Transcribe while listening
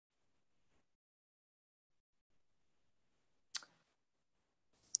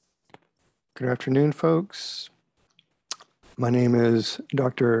Good afternoon, folks. My name is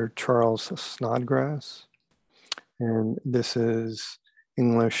Dr. Charles Snodgrass, and this is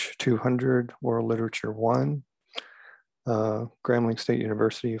English 200, World Literature 1, Grambling State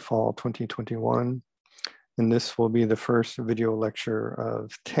University, Fall 2021. And this will be the first video lecture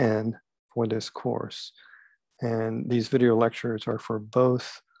of 10 for this course. And these video lectures are for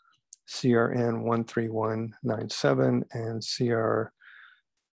both CRN 13197 and CRN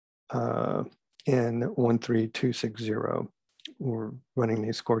 13260. We're running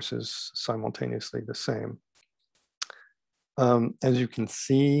these courses simultaneously the same. As you can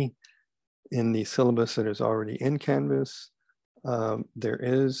see in the syllabus that is already in Canvas, there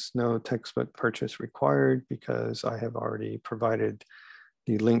is no textbook purchase required because I have already provided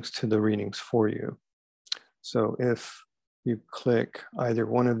the links to the readings for you. So if you click either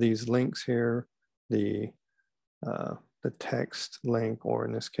one of these links here, the text link, or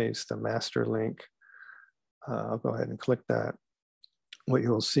in this case, the master link, I'll go ahead and click that. What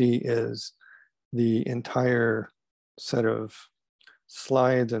you'll see is the entire set of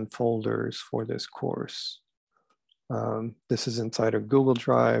slides and folders for this course. This is inside of Google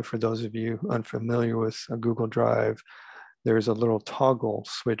Drive. For those of you unfamiliar with a Google Drive, there's a little toggle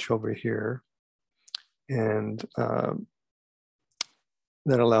switch over here, and that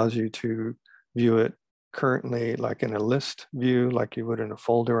allows you to view it currently like in a list view, like you would in a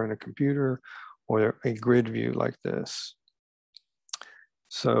folder on a computer, or a grid view like this.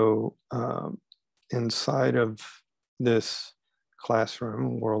 So inside of this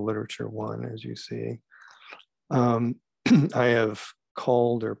classroom, World Literature 1, as you see, I have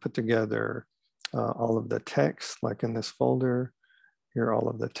culled or put together all of the text, like in this folder. Here are all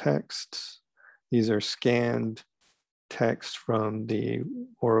of the texts. These are scanned text from the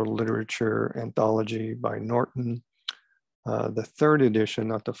World Literature Anthology by Norton, the 3rd edition,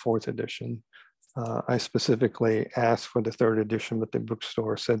 not the 4th edition. I specifically asked for the 3rd edition, but the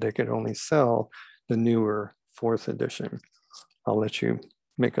bookstore said they could only sell the newer 4th edition. I'll let you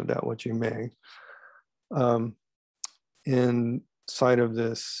make of that what you may. Inside of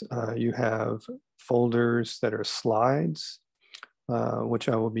this, you have folders that are slides, which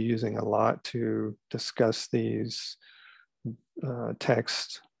I will be using a lot to discuss these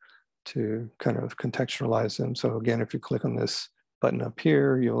text to kind of contextualize them. So again, if you click on this button up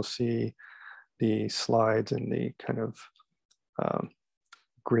here, you'll see the slides in the kind of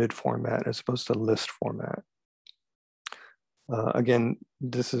grid format as opposed to list format. Again,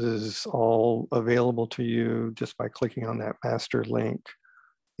 this is all available to you just by clicking on that master link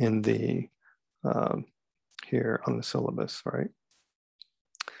in the here on the syllabus, right?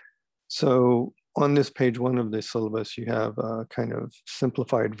 So on this page 1 of the syllabus, you have a kind of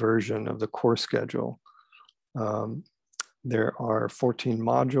simplified version of the course schedule. There are 14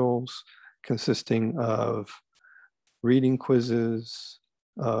 modules consisting of reading quizzes,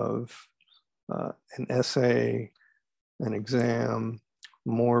 of an essay, an exam,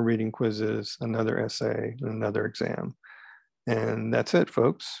 more reading quizzes, another essay, and another exam. And that's it,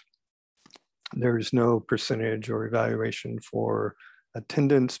 folks. There's no percentage or evaluation for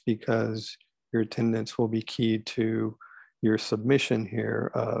attendance because your attendance will be keyed to your submission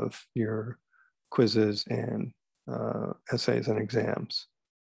here of your quizzes and essays and exams.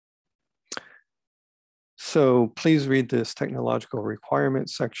 So please read this technological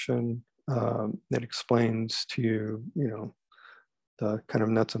requirements section that explains to you, the kind of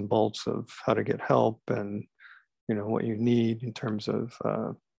nuts and bolts of how to get help and, what you need in terms of,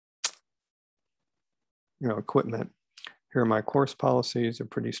 equipment. Here are my course policies. They're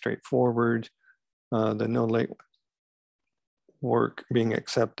pretty straightforward. The no late work being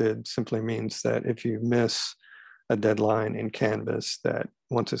accepted simply means that if you miss a deadline in Canvas, that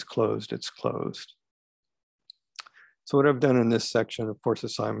once it's closed, it's closed. So what I've done in this section of course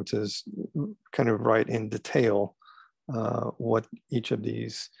assignments is kind of write in detail what each of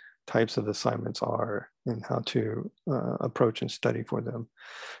these types of assignments are and how to approach and study for them.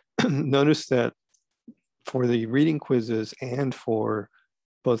 Notice that for the reading quizzes and for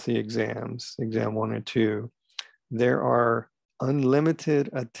both the exams, exam 1 and 2, there are unlimited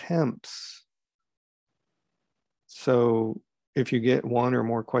attempts. So if you get 1 or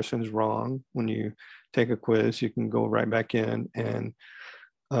more questions wrong when you take a quiz, you can go right back in and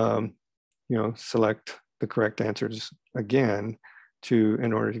select the correct answers again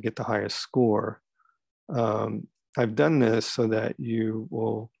in order to get the highest score. I've done this so that you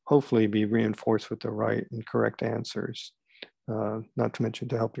will hopefully be reinforced with the right and correct answers, not to mention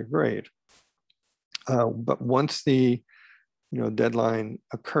to help your grade. But once the deadline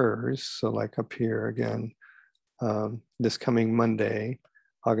occurs, so like up here again, this coming Monday,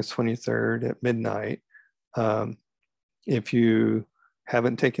 August 23rd at midnight. If you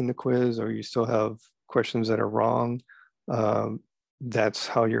haven't taken the quiz or you still have questions that are wrong, that's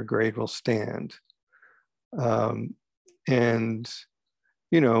how your grade will stand. And,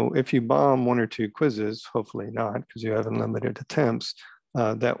 you know, if you bomb 1 or 2 quizzes, hopefully not, because you have unlimited attempts,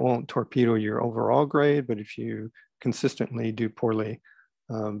 that won't torpedo your overall grade. But if you consistently do poorly,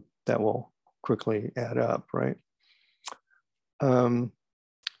 that will quickly add up, right?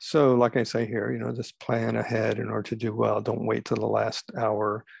 So like I say here, you know, just plan ahead in order to do well. Don't wait till the last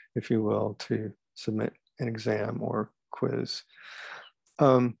hour, if you will, to submit an exam or quiz.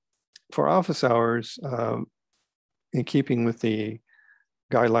 For office hours, in keeping with the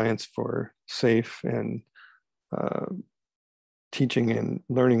guidelines for safe and teaching and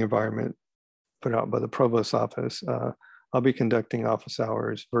learning environment put out by the Provost's office, I'll be conducting office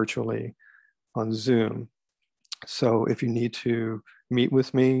hours virtually on Zoom. So if you need to meet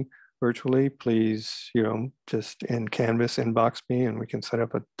with me virtually, please, you know, just in Canvas inbox me and we can set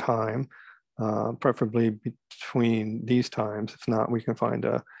up a time, preferably between these times. If not, we can find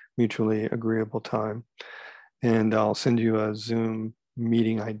a mutually agreeable time. And I'll send you a Zoom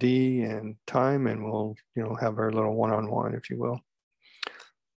meeting ID and time, and we'll, you know, have our little one-on-one, if you will.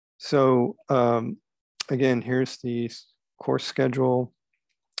 So again, here's the course schedule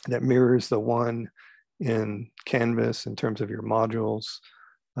that mirrors the one in Canvas in terms of your modules.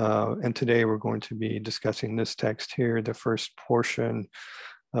 And today we're going to be discussing this text here, the first portion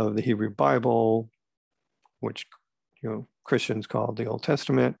of the Hebrew Bible, which, you know, Christians call the Old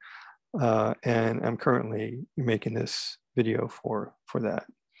Testament. And I'm currently making this video for that.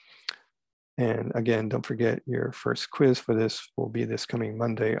 And again, don't forget your first quiz for this will be this coming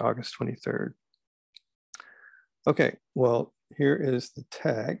Monday, August 23rd. Okay, well, here is the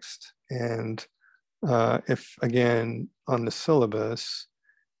text. And if, again, on the syllabus,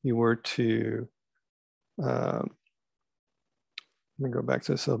 you were to, let me go back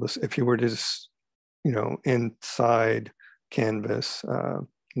to the syllabus. If you were to just, you know, inside Canvas,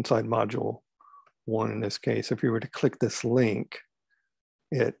 inside module 1 in this case, if you were to click this link,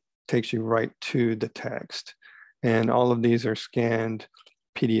 it takes you right to the text. And all of these are scanned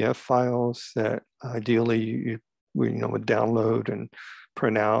PDF files that ideally you would download and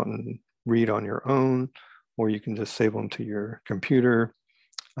print out and read on your own, or you can just save them to your computer.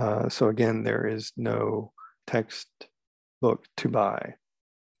 So again, there is no textbook to buy.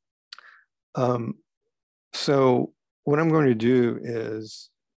 So what I'm going to do is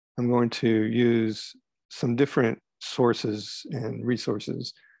I'm going to use some different sources and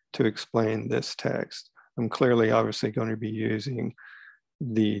resources to explain this text. I'm clearly, obviously, going to be using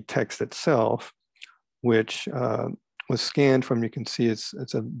the text itself, which was scanned from, you can see it's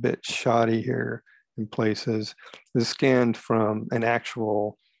a bit shoddy here in places. It's scanned from an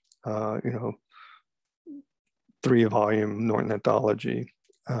actual, 3-volume Norton anthology.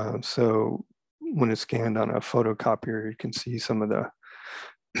 So when it's scanned on a photocopier, you can see some of the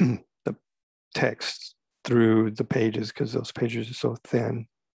the text through the pages because those pages are so thin.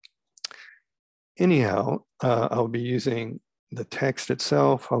 Anyhow, I'll be using the text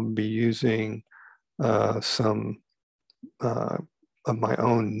itself. I'll be using some of my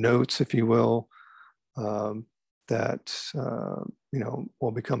own notes, if you will, that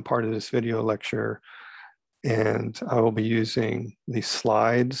will become part of this video lecture. And I will be using these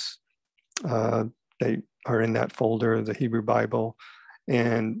slides. They are in that folder, the Hebrew Bible.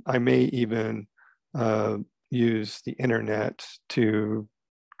 And I may even use the internet to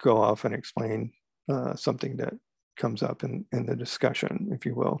go off and explain something that comes up in the discussion, if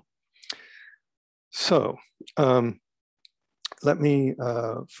you will. So let me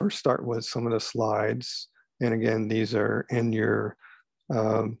first start with some of the slides. And again, these are in your,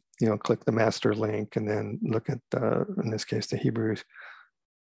 click the master link and then look at, in this case, the Hebrew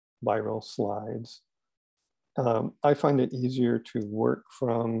Bible slides. I find it easier to work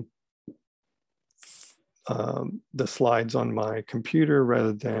from the slides on my computer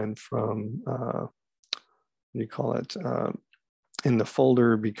rather than from, in the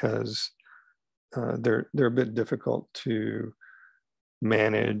folder, because they're a bit difficult to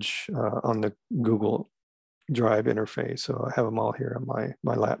manage on the Google Drive interface. So I have them all here on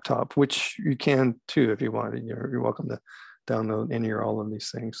my laptop, which you can too if you want. You're welcome to download any or all of these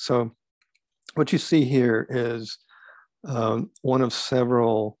things. So what you see here is one of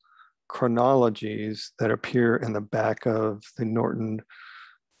several chronologies that appear in the back of the Norton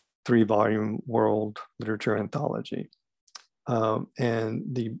 3-volume World Literature Anthology. And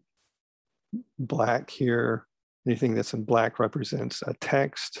the black here, anything that's in black represents a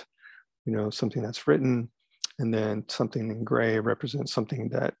text, something that's written. And then something in gray represents something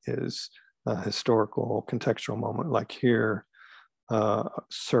that is a historical contextual moment, like here,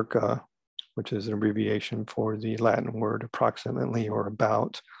 circa, which is an abbreviation for the Latin word approximately or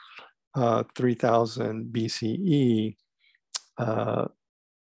about 3000 BCE.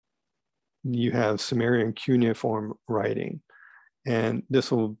 You have Sumerian cuneiform writing. And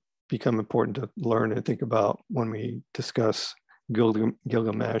this will become important to learn and think about when we discuss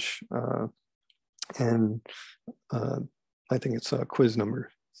Gilgamesh. And I think it's quiz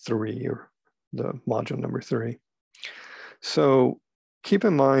number 3 or the module number 3. So keep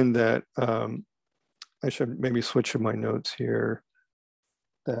in mind that I should maybe switch to my notes here,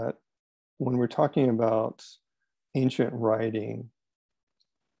 that when we're talking about ancient writing,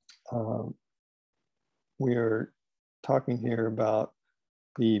 we are talking here about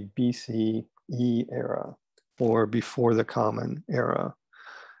the BCE era, or before the Common Era.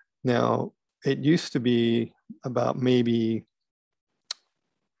 Now, it used to be about maybe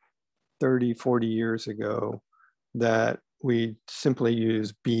 30, 40 years ago that we simply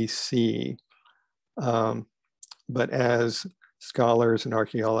use BC. But as scholars and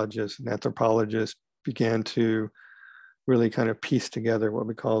archaeologists and anthropologists began to really kind of piece together what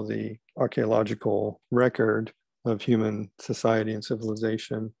we call the archaeological record of human society and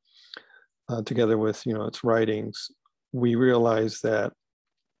civilization, together with its writings, we realized that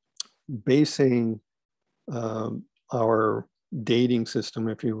basing our dating system,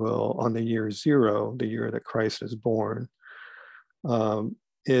 if you will, on the year 0, the year that Christ is born,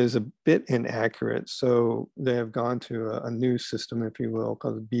 is a bit inaccurate. So they have gone to a new system, if you will,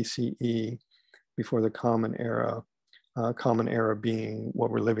 called BCE, before the Common Era. Common Era being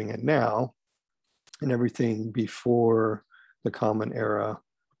what we're living in now, and everything before the Common Era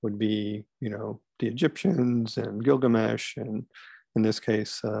would be, the Egyptians and Gilgamesh, and in this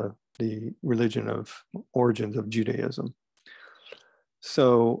case, the religion of origins of Judaism.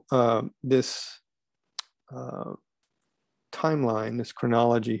 So this timeline, this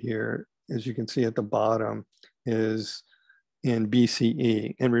chronology here, as you can see at the bottom, is in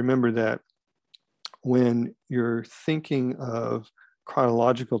BCE. And remember that when you're thinking of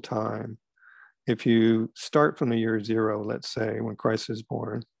chronological time, if you start from the year 0, let's say when Christ is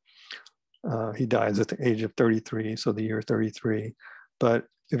born, he dies at the age of 33, so the year 33. But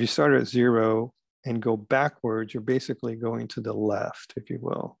if you start at 0 and go backwards, you're basically going to the left, if you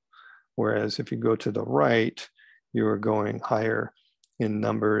will. Whereas if you go to the right, you're going higher in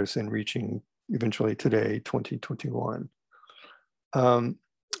numbers and reaching eventually today, 2021.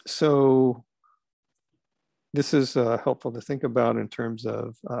 So this is helpful to think about in terms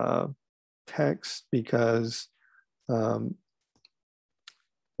of text, because what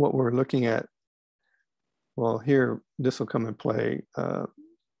we're looking at, well, here, this will come in play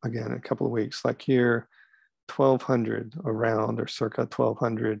again in a couple of weeks. Like here, 1200 around, or circa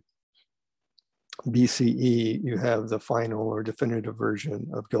 1200 BCE, you have the final or definitive version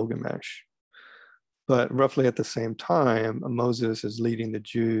of Gilgamesh. But roughly at the same time, Moses is leading the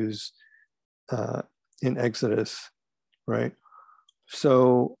Jews in Exodus, right?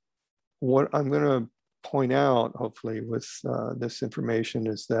 So what I'm going to point out, hopefully, with this information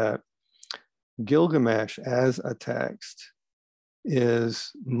is that Gilgamesh as a text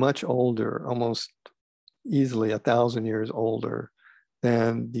is much older, almost easily 1,000 years older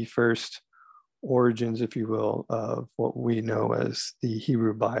than the first origins, if you will, of what we know as the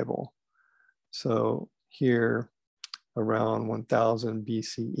Hebrew Bible. So here, around 1000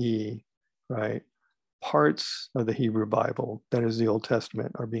 BCE, right, parts of the Hebrew Bible, that is the Old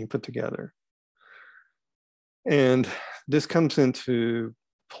Testament, are being put together. And this comes into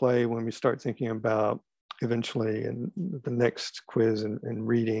play when we start thinking about, eventually in the next quiz and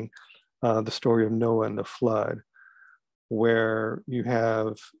reading, the story of Noah and the flood, where you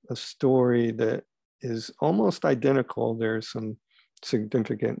have a story that is almost identical. There's some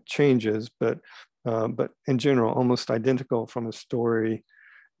significant changes, but in general, almost identical from a story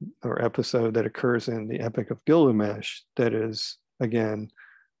or episode that occurs in the Epic of Gilgamesh, that is, again,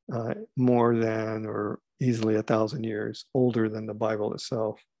 more than or easily 1,000 years older than the Bible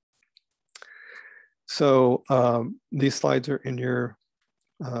itself. So these slides are in your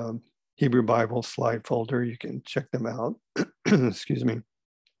Hebrew Bible slide folder. You can check them out. Excuse me.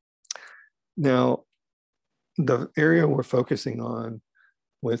 Now, the area we're focusing on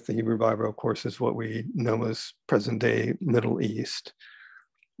with the Hebrew Bible, of course, is what we know as present-day Middle East.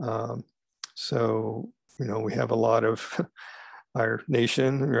 So, we have a lot of, our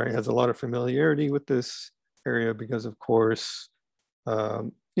nation, right, has a lot of familiarity with this area because, of course,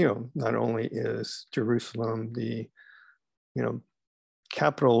 not only is Jerusalem the,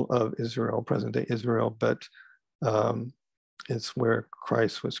 capital of Israel, present-day Israel, but It's where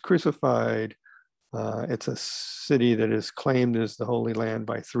Christ was crucified. It's a city that is claimed as the Holy Land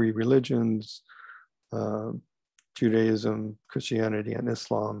by three religions, Judaism, Christianity, and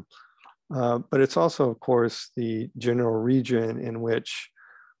Islam. But it's also, of course, the general region in which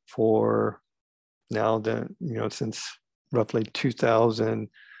for now, since roughly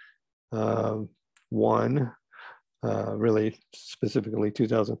 2001, really specifically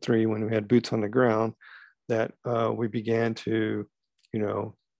 2003, when we had boots on the ground, that we began to,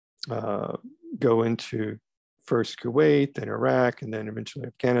 go into first Kuwait, then Iraq, and then eventually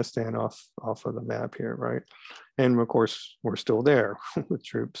Afghanistan off of the map here, right? And of course, we're still there with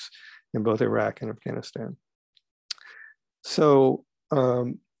troops in both Iraq and Afghanistan. So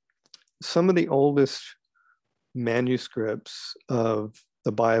some of the oldest manuscripts of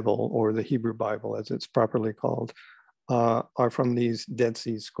the Bible, or the Hebrew Bible as it's properly called, are from these Dead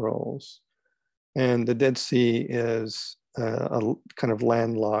Sea Scrolls. And the Dead Sea is a kind of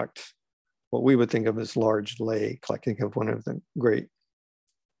landlocked, what we would think of as large lake, like think of one of the great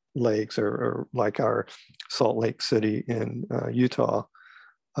lakes, or like our Salt Lake City in Utah.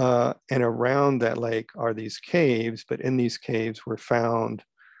 And around that lake are these caves, but in these caves were found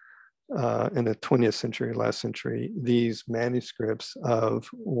in the 20th century, last century, these manuscripts of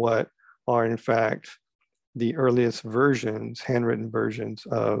what are in fact the earliest versions, handwritten versions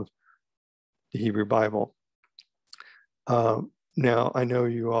of the Hebrew Bible. Now, I know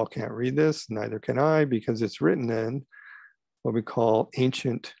you all can't read this, neither can I, because it's written in what we call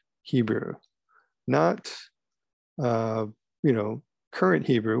ancient Hebrew, not, current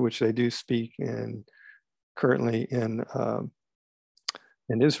Hebrew, which they do speak currently in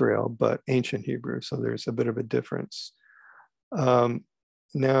Israel, but ancient Hebrew. So there's a bit of a difference.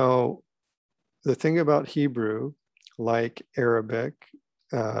 Now, the thing about Hebrew, like Arabic,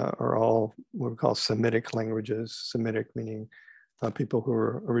 are all what we call Semitic languages. Semitic meaning people who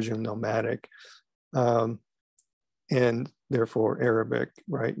were originally nomadic, and therefore Arabic,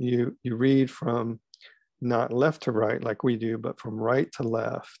 right? You read from not left to right like we do, but from right to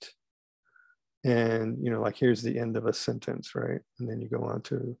left. And, like here's the end of a sentence, right? And then you go on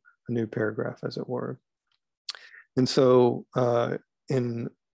to a new paragraph, as it were. And so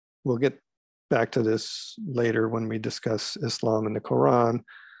we'll get back to this later when we discuss Islam and the Quran.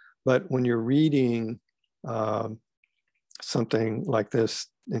 But when you're reading something like this,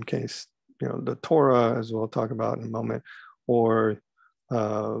 in case, the Torah, as we'll talk about in a moment, or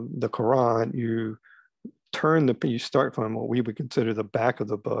the Quran, you start from what we would consider the back of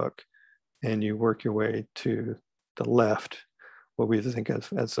the book, and you work your way to the left, what we think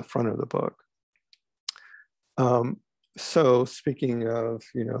of as the front of the book. So speaking of,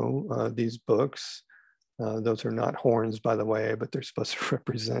 these books, those are not horns, by the way, but they're supposed to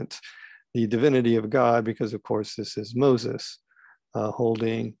represent the divinity of God, because of course this is Moses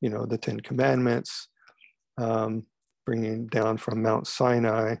holding, the 10 Commandments, bringing down from Mount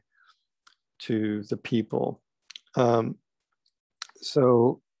Sinai to the people.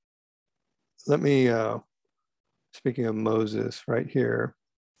 So let me, speaking of Moses right here,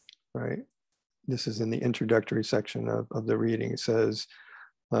 right? This is in the introductory section of the reading. It says,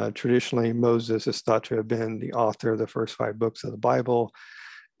 traditionally, Moses is thought to have been the author of the first 5 books of the Bible,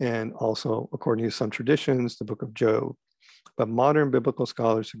 and also, according to some traditions, the book of Job. But modern biblical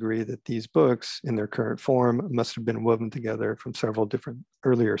scholars agree that these books, in their current form, must have been woven together from several different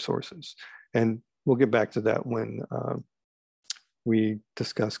earlier sources. And we'll get back to that when we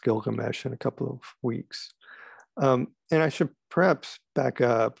discuss Gilgamesh in a couple of weeks. And I should perhaps back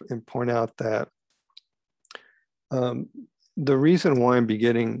up and point out that the reason why I'm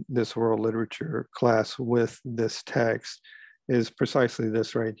beginning this world literature class with this text is precisely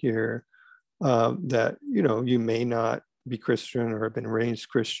this right here, that, you may not be Christian or have been raised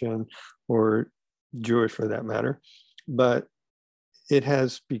Christian or Jewish for that matter, but it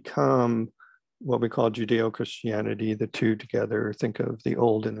has become what we call Judeo-Christianity, the two together. Think of the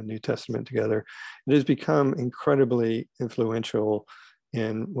Old and the New Testament together. It has become incredibly influential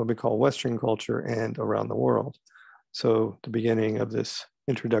in what we call Western culture and around the world. So the beginning of this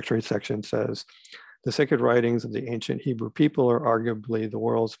introductory section says, the sacred writings of the ancient Hebrew people are arguably the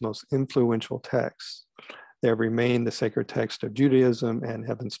world's most influential texts. They have remained the sacred text of Judaism and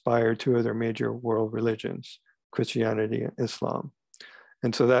have inspired 2 other major world religions, Christianity and Islam.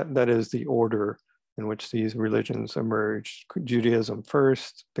 And so that is the order in which these religions emerged. Judaism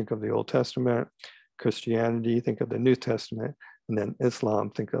first, think of the Old Testament. Christianity, think of the New Testament. And then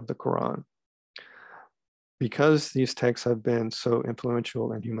Islam, think of the Quran. Because these texts have been so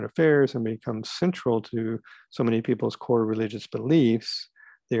influential in human affairs and become central to so many people's core religious beliefs,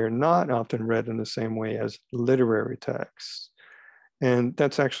 they are not often read in the same way as literary texts. And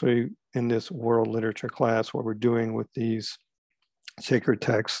that's actually in this world literature class, what we're doing with these sacred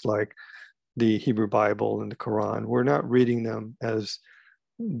texts like the Hebrew Bible and the Quran. We're not reading them as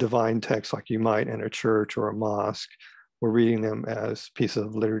divine texts like you might in a church or a mosque. We're reading them as pieces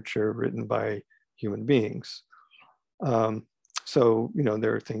of literature written by human beings. So,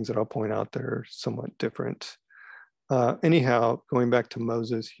 there are things that I'll point out that are somewhat different. Anyhow, going back to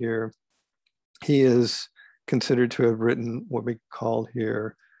Moses here, he is considered to have written what we call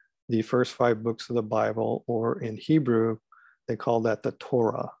here the first 5 books of the Bible, or in Hebrew, they call that the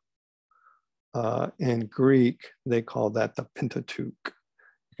Torah. In Greek, they call that the Pentateuch.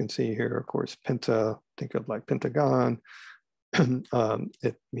 You can see here, of course, penta, think of like pentagon.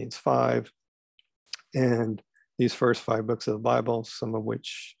 It means 5. And these first 5 books of the Bible, some of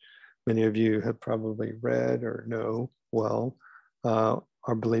which many of you have probably read or know well,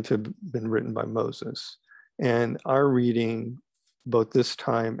 are believed to have been written by Moses. And our reading, both this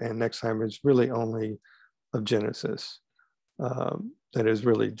time and next time, is really only of Genesis. That is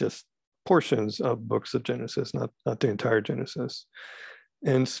really just portions of books of Genesis, not the entire Genesis.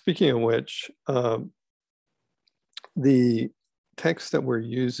 And speaking of which, the text that we're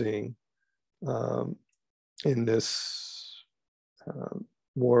using in this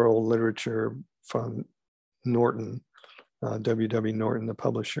world literature from Norton, W.W. Norton, the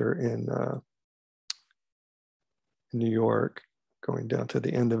publisher in New York, going down to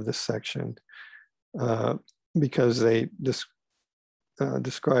the end of this section, because they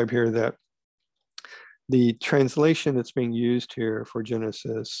describe here that the translation that's being used here for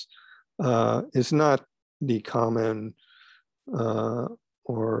Genesis is not the common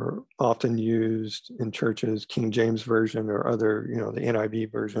or often used in churches King James Version or other, the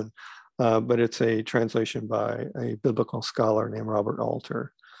NIV version, but it's a translation by a biblical scholar named Robert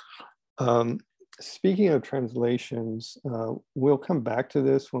Alter. Speaking of translations, we'll come back to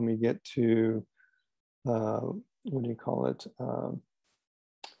this when we get to, what do you call it?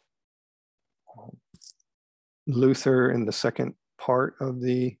 Luther in the second part of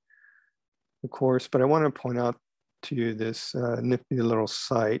the course, but I want to point out to you this nifty little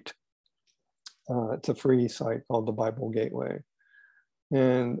site. It's a free site called the Bible Gateway.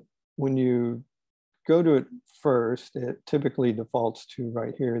 And when you go to it first, it typically defaults to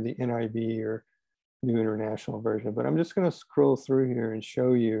right here, the NIV or New International Version. But I'm just going to scroll through here and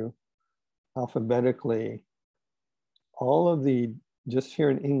show you alphabetically all of the, just here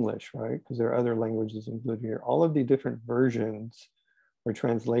in English, right? Because there are other languages included here, all of the different versions or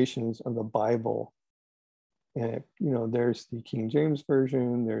translations of the Bible. And, there's the King James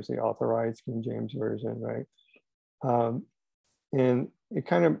Version, there's the Authorized King James Version, right? And it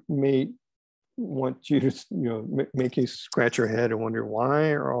kind of may want you to, make you scratch your head and wonder,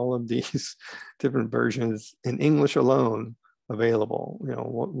 why are all of these different versions in English alone available?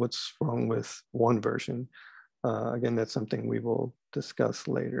 What's wrong with one version? Again, that's something we will discuss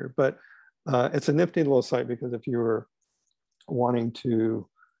later, but it's a nifty little site, because if you were wanting to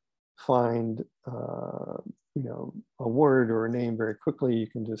find, a word or a name very quickly, you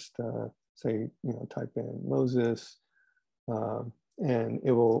can just say, type in Moses, and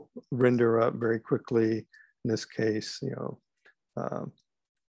it will render up very quickly, in this case,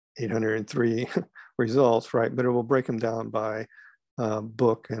 803 results, right? But it will break them down by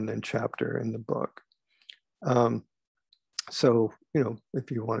book and then chapter in the book. So,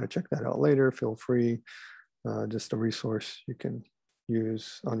 if you want to check that out later, feel free. Just a resource you can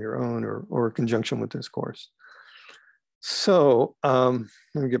use on your own or in conjunction with this course. So let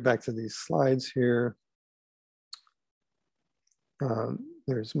me get back to these slides here.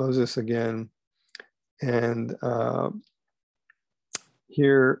 There's Moses again. And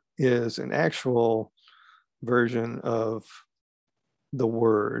here is an actual version of the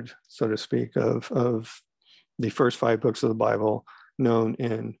word, so to speak, of the first 5 books of the Bible, known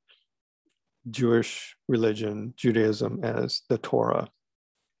in Jewish religion, Judaism, as the Torah.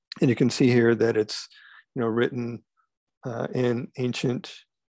 And you can see here that it's, written in ancient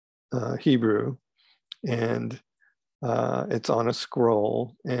Hebrew, and it's on a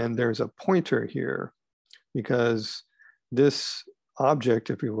scroll, and there's a pointer here because this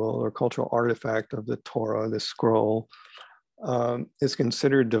object, if you will, or cultural artifact of the Torah, this scroll, is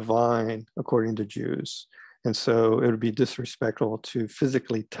considered divine according to Jews. And so it would be disrespectful to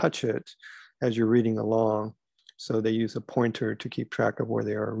physically touch it as you're reading along. So they use a pointer to keep track of where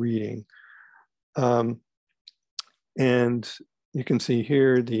they are reading. And you can see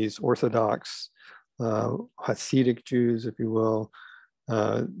here these Orthodox Hasidic Jews, if you will,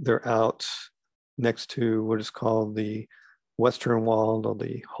 they're out next to what is called the western wall of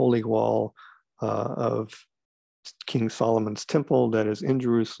the Holy Wall of King Solomon's temple that is in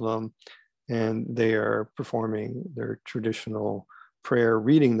Jerusalem, and they are performing their traditional prayer,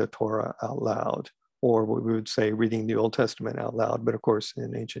 reading the Torah out loud, or what we would say reading the Old Testament out loud, but of course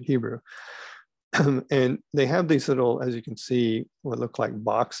in ancient Hebrew. And they have these little, as you can see, what look like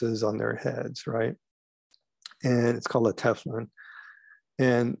boxes on their heads, right? And it's called a tefillin.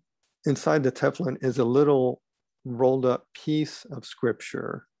 And inside the tefillin is a little rolled up piece of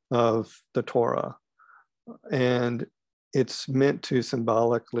scripture of the Torah. And it's meant to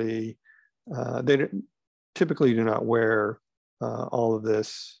symbolically, they typically do not wear all of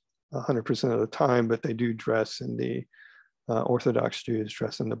this 100% of the time, but they do dress in the Orthodox Jews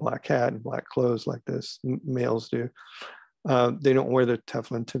dress in the black hat and black clothes like this, males do. They don't wear the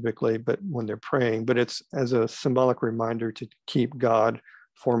tefillin typically, but when they're praying, but it's as a symbolic reminder to keep God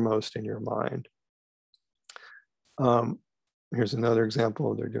foremost in your mind. Here's another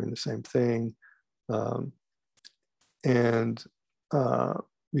example. They're doing the same thing. And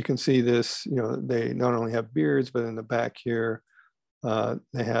you can see this, you know, they not only have beards, but in the back here,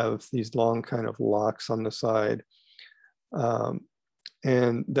 they have these long kind of locks on the side.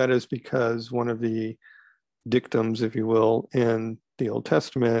 And that is because one of the dictums, if you will, in the Old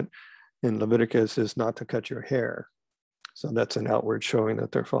Testament, in Leviticus, is not to cut your hair. So that's an outward showing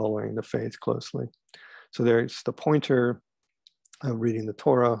that they're following the faith closely. So there's the pointer of reading the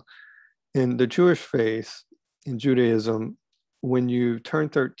Torah. In the Jewish faith, in Judaism, when you turn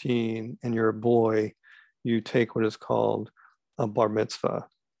 13 and you're a boy, you take what is called a bar mitzvah.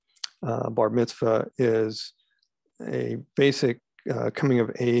 Bar mitzvah is a basic coming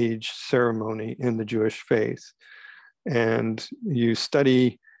of age ceremony in the Jewish faith. And you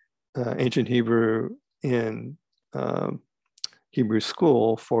study ancient Hebrew in Hebrew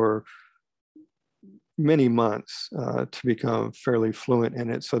school for many months to become fairly fluent in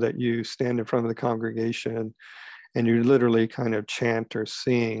it, so that you stand in front of the congregation and you literally kind of chant or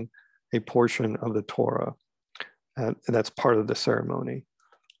sing a portion of the Torah. And that's part of the ceremony.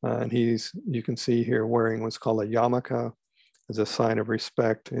 And you can see here wearing what's called a yarmulke as a sign of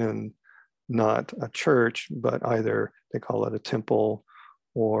respect in not a church, but either they call it a temple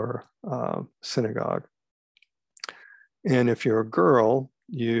or synagogue. And if you're a girl,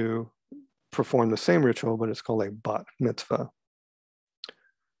 you perform the same ritual, but it's called a bat mitzvah.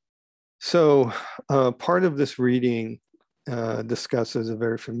 So part of this reading discusses a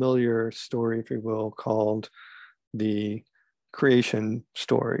very familiar story, if you will, called the creation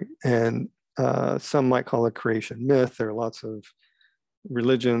story. And some might call it creation myth. There are lots of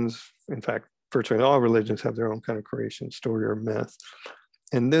religions. In fact, virtually all religions have their own kind of creation story or myth.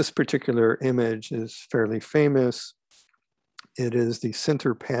 And this particular image is fairly famous. It is the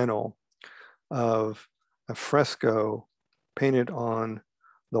center panel of a fresco painted on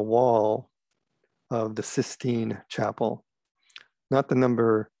the wall of the Sistine Chapel. Not the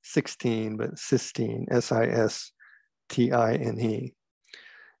number 16, but Sistine, S-I-S-T-I-N-E.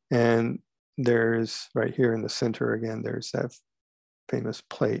 And there's right here in the center, again, there's that famous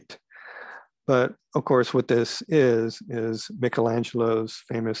plate. But of course, what this is Michelangelo's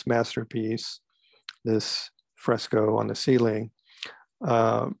famous masterpiece, this fresco on the ceiling.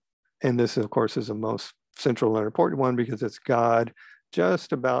 And this, of course, is the most central and important one because it's God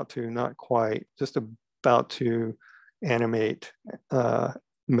just about to, not quite, just about to animate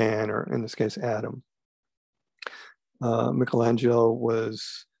man, or in this case, Adam. Michelangelo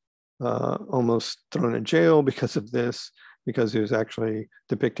was almost thrown in jail because of this, because he was actually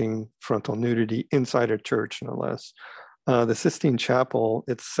depicting frontal nudity inside a church, no less. The Sistine Chapel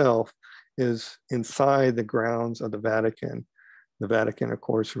itself is inside the grounds of the Vatican. The Vatican, of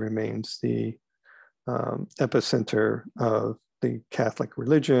course, remains the epicenter of the Catholic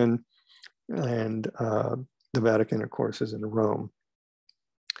religion, and the Vatican, of course, is in Rome.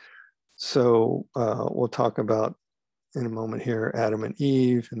 So we'll talk about in a moment here Adam and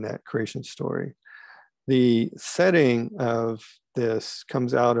Eve and that creation story. The setting of this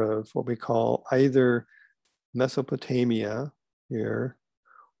comes out of what we call either Mesopotamia here,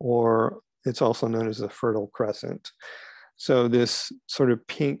 or it's also known as the Fertile Crescent. So this sort of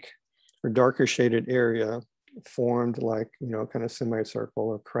pink or darker shaded area formed like, you know, kind of semicircle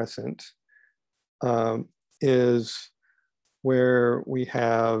or crescent is where we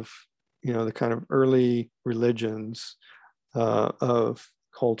have, you know, the kind of early religions of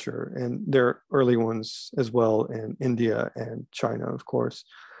culture, and there are early ones as well in India and China, of course.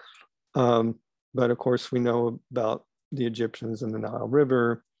 But of course, we know about the Egyptians and the Nile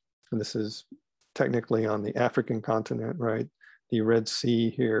River, and this is technically on the African continent, right? The Red Sea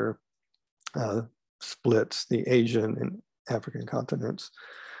here splits the Asian and African continents.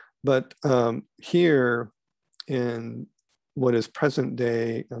 But here in what is present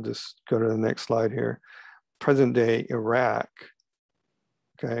day, I'll just go to the next slide here, present day Iraq,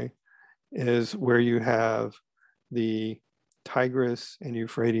 okay, is where you have the Tigris and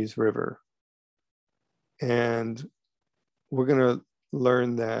Euphrates River. And we're going to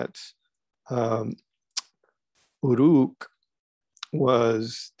learn that Uruk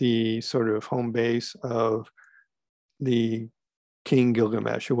was the sort of home base of the king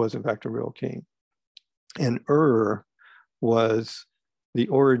Gilgamesh, who was in fact a real king. And Ur was the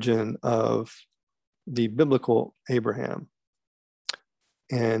origin of the biblical Abraham.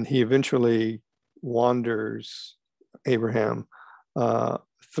 And he eventually wanders, Abraham,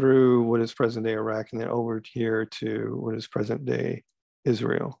 through what is present day Iraq and then over here to what is present day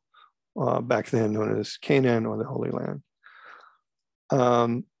Israel, back then known as Canaan or the Holy Land.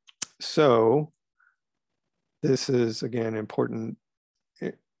 So this is, again, important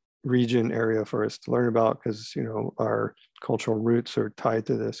region area for us to learn about because, you know, our cultural roots are tied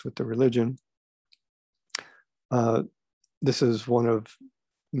to this with the religion. This is one of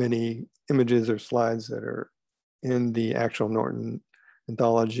many images or slides that are in the actual Norton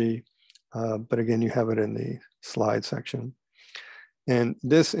anthology, but again, you have it in the slide section. And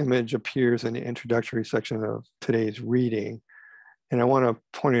this image appears in the introductory section of today's reading. And I want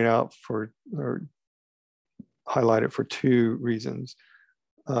to point it out for, or highlight it for two reasons.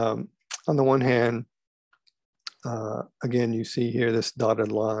 On the one hand, again, you see here this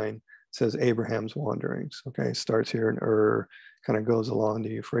dotted line says Abraham's wanderings. Okay, starts here in Ur, kind of goes along the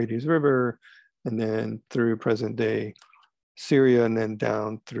Euphrates River, and then through present day Syria, and then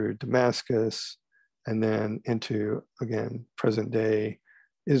down through Damascus, and then into, again, present day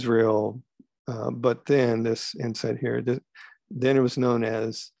Israel. But then this inset here, then it was known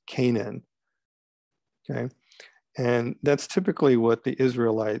as Canaan. Okay, and that's typically what the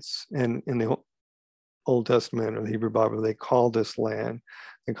Israelites in the Old Testament or the Hebrew Bible, they call this land,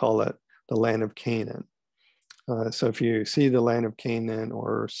 they call it the land of Canaan. So if you see the land of Canaan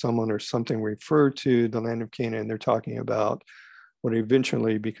or someone or something refer to the land of Canaan, they're talking about what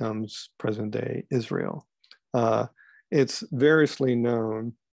eventually becomes present day Israel. It's variously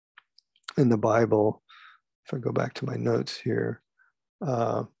known in the Bible, if I go back to my notes here,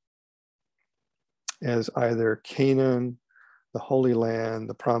 as either Canaan, the Holy Land,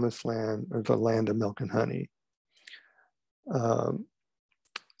 the Promised Land, or the land of milk and honey.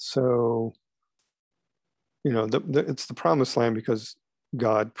 So, you know, it's the Promised Land because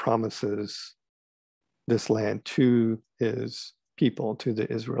God promises this land to his people, to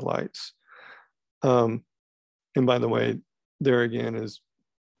the Israelites. And by the way, there again is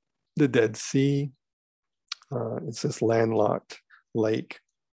the Dead Sea. It's this landlocked lake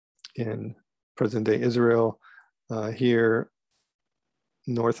in present day Israel. Here,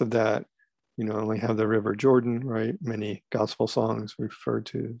 north of that, you not only have the River Jordan, right? Many gospel songs refer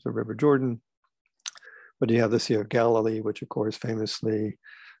to the River Jordan, but you have the Sea of Galilee, which of course famously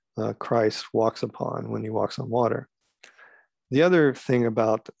Christ walks upon when he walks on water. The other thing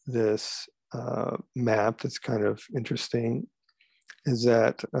about this map that's kind of interesting is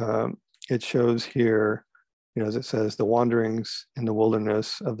that it shows here, you know, as it says, the wanderings in the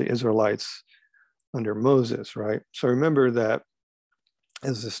wilderness of the Israelites under Moses, right? So remember that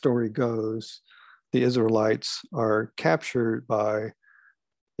as the story goes, the Israelites are captured by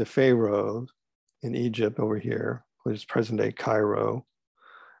the Pharaoh in Egypt over here, which is present day Cairo.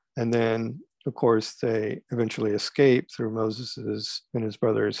 And then, of course, they eventually escape through Moses's and his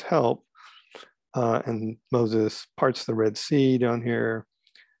brother's help. And Moses parts the Red Sea down here,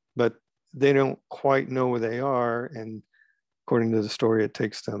 but they don't quite know where they are. And according to the story, it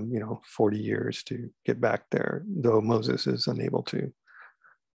takes them, 40 years to get back there, though Moses is unable to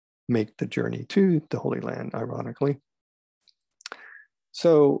make the journey to the Holy Land, ironically.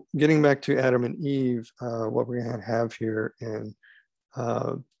 So getting back to Adam and Eve, what we're going to have here in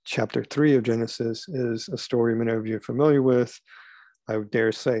chapter 3 of Genesis is a story many of you are familiar with. I would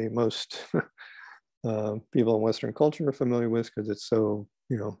dare say most people in Western culture are familiar with because it's so,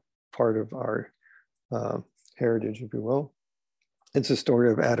 part of our heritage, if you will. It's a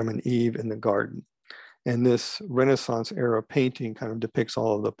story of Adam and Eve in the garden. And this Renaissance era painting kind of depicts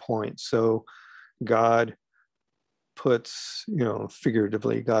all of the points. So God puts,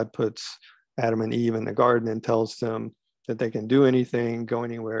 figuratively, God puts Adam and Eve in the garden and tells them that they can do anything, go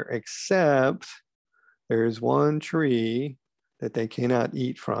anywhere, except there's one tree that they cannot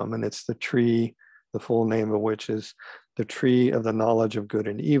eat from. And it's the tree, the full name of which is the tree of the knowledge of good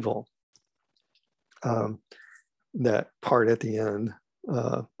and evil. That part at the end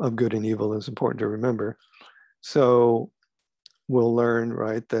of good and evil is important to remember. So we'll learn,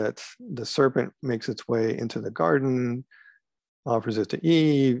 right, that the serpent makes its way into the garden, offers it to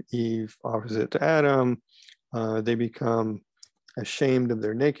Eve, Eve offers it to Adam. They become ashamed of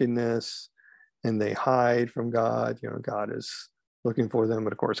their nakedness and they hide from God. You know, God is looking for them,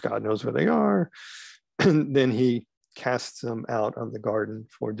 but of course God knows where they are. And then he casts them out of the garden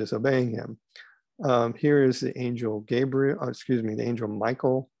for disobeying him. Here is the angel Gabriel, the angel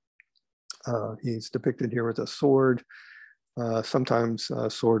Michael. He's depicted here with a sword, sometimes a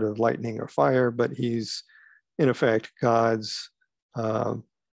sword of lightning or fire, but he's in effect God's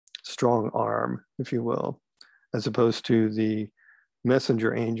strong arm, if you will, as opposed to the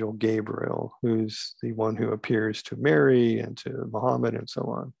messenger angel Gabriel, who's the one who appears to Mary and to Muhammad and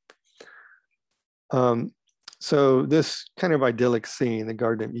so on. So this kind of idyllic scene, the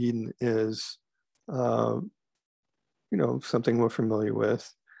Garden of Eden, is something we're familiar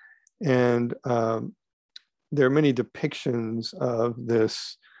with. And there are many depictions of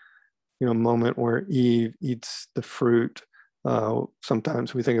this, moment where Eve eats the fruit.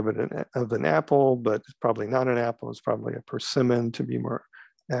 Sometimes we think of it of an apple, but it's probably not an apple. It's probably a persimmon, to be more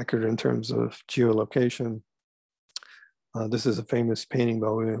accurate in terms of geolocation. This is a famous painting by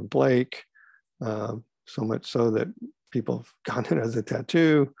William Blake, so much so that people have gotten it as a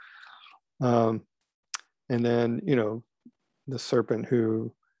tattoo. And then, the serpent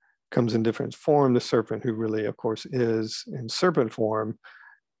who comes in different form, the serpent who really, of course, is in serpent form,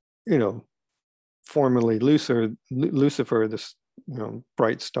 formerly Lucifer, this,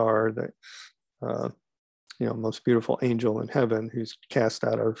 bright star, that, most beautiful angel in heaven, who's cast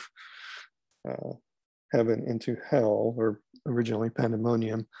out of heaven into hell, or originally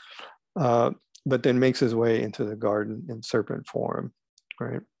pandemonium, but then makes his way into the garden in serpent form,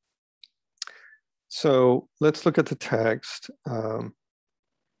 right? So let's look at the text.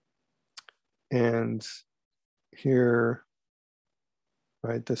 And here,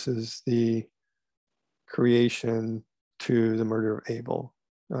 right, this is the creation to the murder of Abel.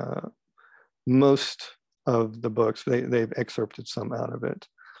 Most of the books, they've excerpted some out of it.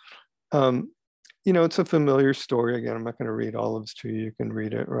 It's a familiar story. Again, I'm not going to read all of this to you. You can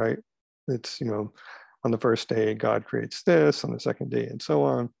read it, right? It's, on the first day, God creates this, on the second day, and so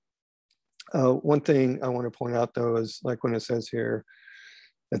on. One thing I want to point out, though, is like when it says here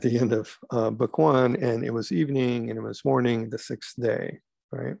at the end of book 1, and it was evening and it was morning, the 6th day,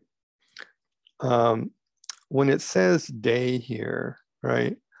 right? When it says day here,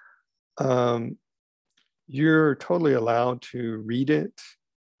 right, you're totally allowed to read it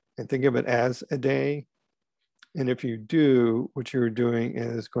and think of it as a day. And if you do, what you're doing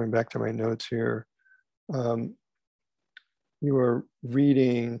is, going back to my notes here, you are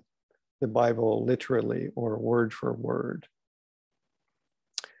reading the Bible literally or word for word.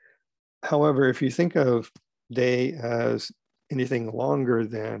 However, if you think of day as anything longer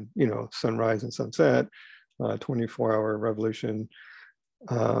than, sunrise and sunset, 24-hour revolution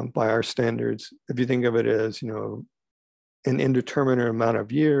by our standards, if you think of it as, an indeterminate amount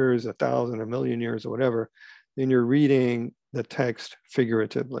of years, 1,000, 1,000,000 years, or whatever, then you're reading the text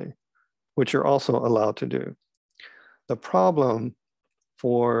figuratively, which you're also allowed to do. The problem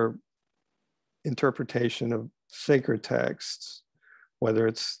for interpretation of sacred texts, whether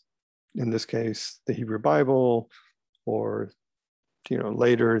it's, in this case, the Hebrew Bible, or,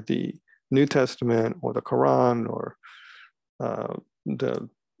 later the New Testament, or the Quran, or the,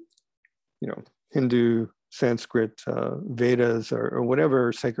 Hindu, Sanskrit, Vedas, or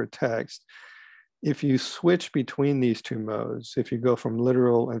whatever sacred text, if you switch between these two modes, if you go from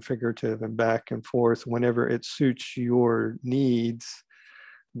literal and figurative and back and forth whenever it suits your needs,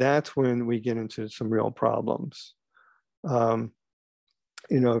 that's when we get into some real problems.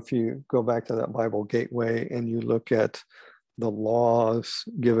 If you go back to that Bible Gateway and you look at the laws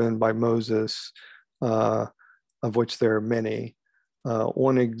given by Moses, of which there are many,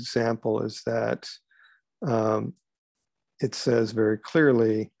 one example is that it says very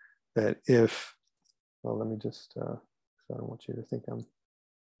clearly that if, well, let me just, so I don't want you to think I'm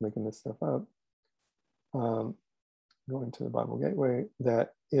making this stuff up. Going to the Bible Gateway,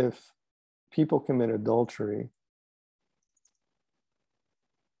 that if people commit adultery,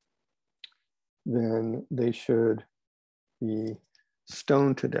 then they should be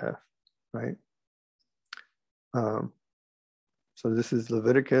stoned to death, right? So this is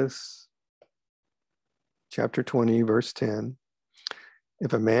Leviticus chapter 20, verse 10.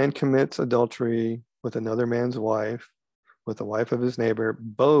 If a man commits adultery with another man's wife, with the wife of his neighbor,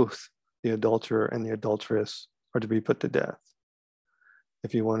 both the adulterer and the adulteress are to be put to death.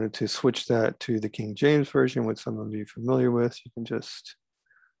 If you wanted to switch that to the King James Version, which some of you are familiar with, you can just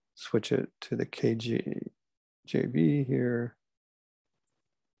switch it to the KJV here.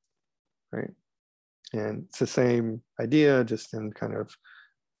 right? And it's the same idea, just in kind of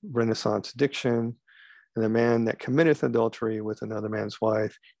Renaissance diction. And the man that committeth adultery with another man's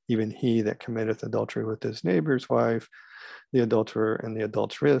wife, even he that committeth adultery with his neighbor's wife, the adulterer and the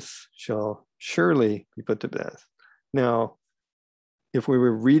adulteress shall surely be put to death. Now, if we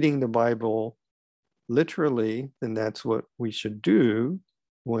were reading the Bible literally, then that's what we should do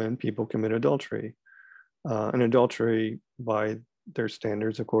when people commit adultery. And adultery, by their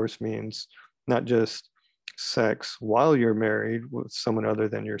standards, of course, means not just sex while you're married with someone other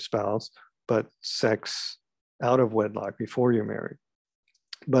than your spouse, but sex out of wedlock before you're married.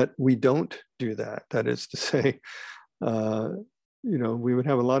 But we don't do that. That is to say, we would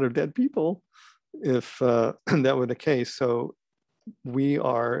have a lot of dead people if that were the case. So we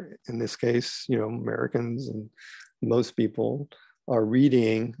are, in this case, Americans and most people are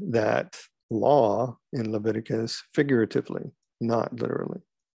reading that law in Leviticus figuratively, not literally.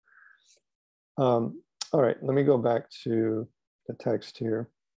 All right, let me go back to the text here.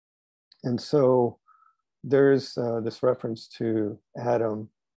 And so there's this reference to Adam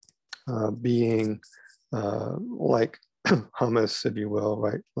being like hummus, if you will,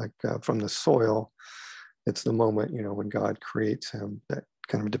 right? Like from the soil. It's the moment, when God creates him, that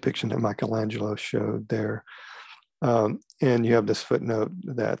kind of depiction that Michelangelo showed there. And you have this footnote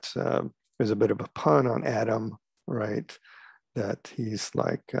that there's a bit of a pun on Adam, right? That he's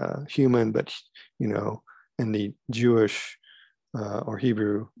like human, but, in the Jewish or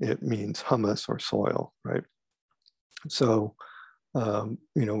Hebrew, it means hummus or soil, right? So,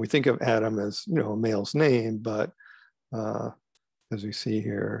 we think of Adam as, a male's name, but as we see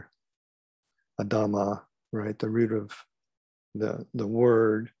here, Adama, right? The root of the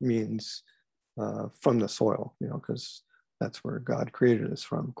word means from the soil, because that's where God created us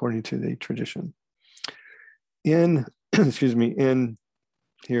from, according to the tradition. In, in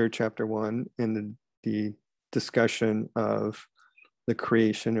here, chapter 1, in the discussion of the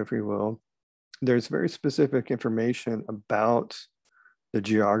creation, if you will, there's very specific information about the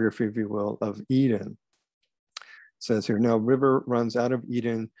geography, if you will, of Eden. It says here, now river runs out of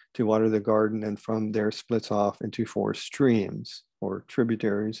Eden to water the garden, and from there splits off into 4 streams or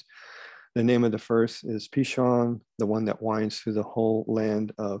tributaries. The name of the first is Pishon, the one that winds through the whole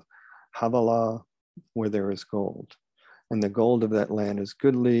land of Havilah, where there is gold. And the gold of that land is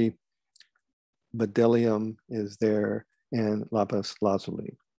goodly. Bdellium is there, and lapis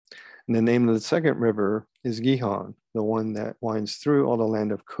lazuli. And the name of the second river is Gihon, the one that winds through all the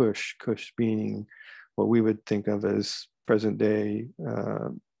land of Cush, Cush being what we would think of as present day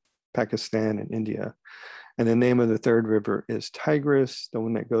Pakistan and India. And the name of the third river is Tigris, the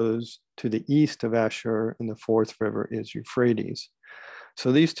one that goes to the east of Ashur, and the fourth river is Euphrates.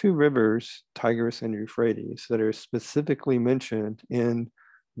 So these 2 rivers, Tigris and Euphrates, that are specifically mentioned in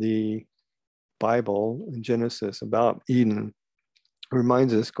the Bible in Genesis about Eden,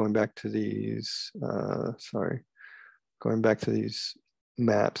 reminds us, going back to these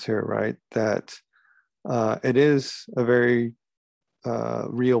maps here, right, that it is a very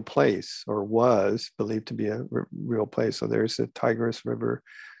real place, or was believed to be a real place. So there's the Tigris River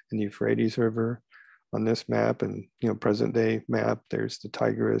and the Euphrates River on this map, and present day map, there's the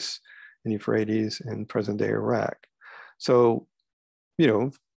Tigris and Euphrates in present day Iraq. So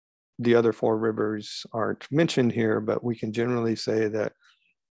the other 4 rivers aren't mentioned here, but we can generally say that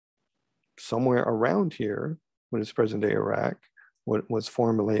somewhere around here, what is present day Iraq, what was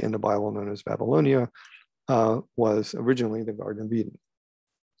formerly in the Bible known as Babylonia, was originally the Garden of Eden.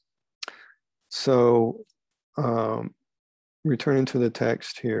 So returning to the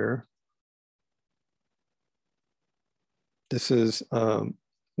text here, this is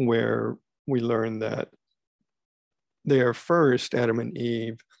where we learn that they are first, Adam and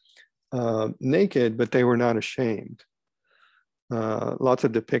Eve, naked, but they were not ashamed. Lots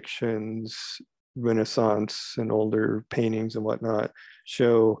of depictions, Renaissance and older paintings and whatnot,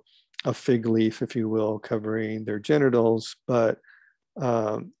 show a fig leaf, if you will, covering their genitals, but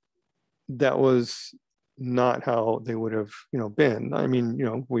that was not how they would have, been. I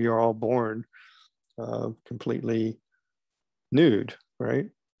mean, we are all born completely nude, right?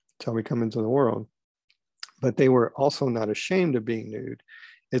 That's how we come into the world. But they were also not ashamed of being nude.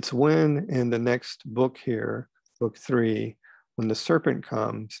 It's when in the next book here, book 3, when the serpent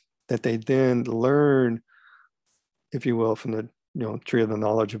comes, that they then learn, if you will, from the tree of the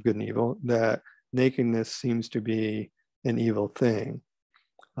knowledge of good and evil, that nakedness seems to be an evil thing,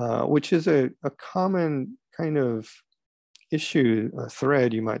 which is a common kind of issue, a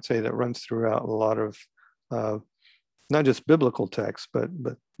thread, you might say, that runs throughout a lot of not just biblical texts, but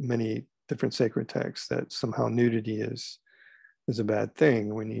many different sacred texts, that somehow nudity is is a bad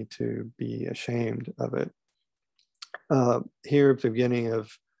thing. We need to be ashamed of it. Here at the beginning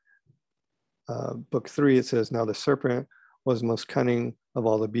of book 3, it says, now the serpent was most cunning of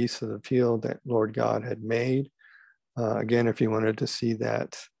all the beasts of the field that Lord God had made. Again, if you wanted to see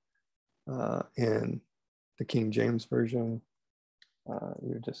that in the King James Version,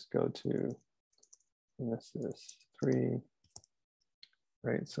 you just go to, and this is 3,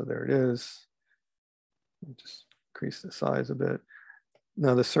 right? So there it is. Just increase the size a bit.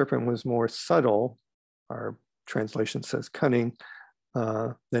 Now the serpent was more subtle, our translation says cunning,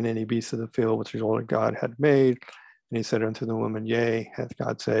 than any beast of the field which the Lord God had made. And he said unto the woman, yea, hath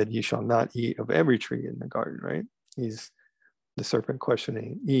God said, ye shall not eat of every tree in the garden, right? He's the serpent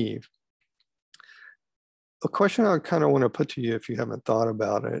questioning Eve. A question I kind of want to put to you, if you haven't thought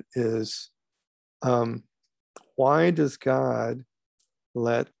about it, is why does God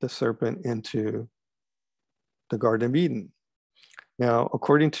let the serpent into the Garden of Eden? Now,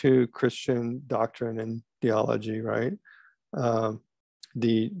 according to Christian doctrine and theology, right,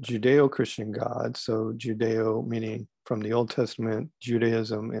 the Judeo-Christian God, so Judeo meaning from the Old Testament,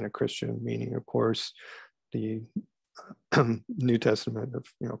 Judaism, and a Christian meaning, of course, the New Testament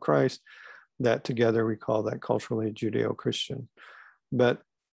of Christ, that together we call that culturally Judeo-Christian. But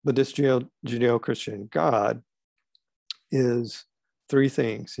this Judeo-Christian God is 3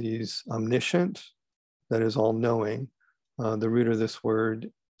 things. He's omniscient, that is all-knowing. The root of this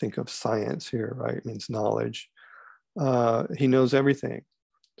word, think of science here, right? It means knowledge. He knows everything.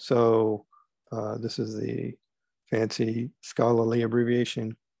 So this is the fancy scholarly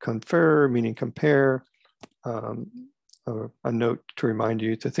abbreviation, confer, meaning compare. A note to remind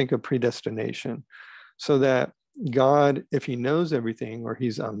you to think of predestination, so that God, if he knows everything or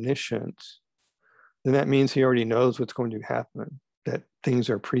he's omniscient, then that means he already knows what's going to happen, that things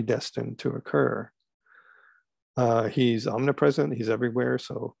are predestined to occur. He's omnipresent, he's everywhere.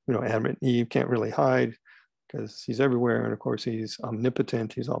 So, Adam and Eve can't really hide because he's everywhere. And of course, he's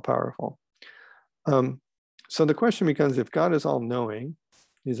omnipotent, he's all powerful. So the question becomes, if God is all knowing,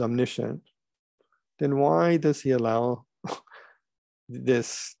 he's omniscient, then why does he allow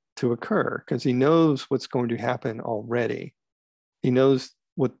this to occur? Because he knows what's going to happen already. He knows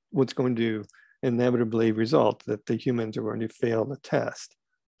what's going to inevitably result, that the humans are going to fail the test,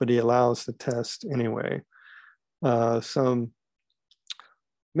 but he allows the test anyway. Some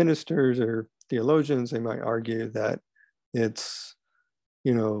ministers or theologians, they might argue that it's,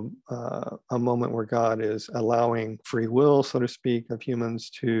 a moment where God is allowing free will, so to speak, of humans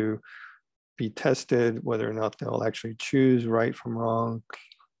to be tested, whether or not they'll actually choose right from wrong.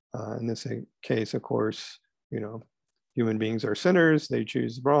 In this case, of course, human beings are sinners, they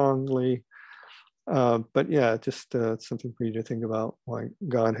choose wrongly. But yeah, just something for you to think about, why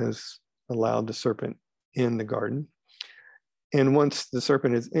God has allowed the serpent in the garden. And once the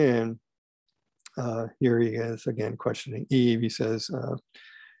serpent is in, here he is again questioning Eve. He says,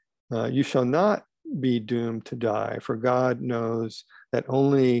 you shall not be doomed to die, for God knows that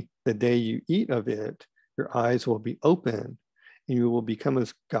only the day you eat of it, your eyes will be open and you will become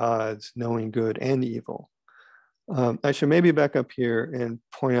as gods, knowing good and evil. I should maybe back up here and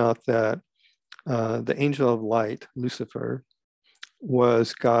point out that the angel of light, Lucifer,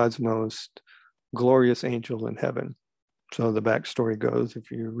 was God's most glorious angel in heaven. So the backstory goes,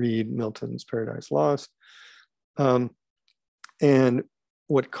 if you read Milton's Paradise Lost, and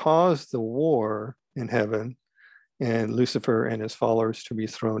what caused the war in heaven and Lucifer and his followers to be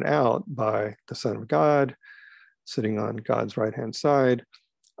thrown out by the Son of God, sitting on God's right-hand side,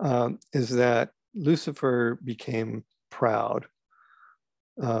 is that Lucifer became proud.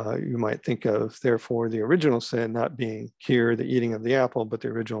 You might think of, therefore, the original sin not being here, the eating of the apple, but the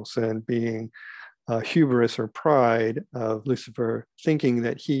original sin being hubris or pride of Lucifer, thinking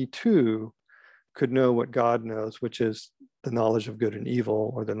that he too could know what God knows, which is the knowledge of good and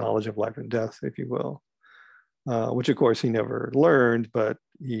evil, or the knowledge of life and death, if you will, which of course he never learned, but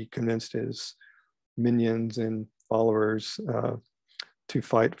he convinced his minions and followers to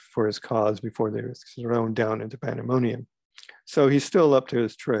fight for his cause before they were thrown down into pandemonium. So he's still up to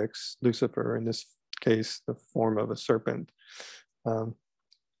his tricks, Lucifer, in this case, the form of a serpent.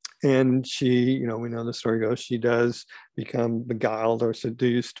 And she, we know the story goes, she does become beguiled or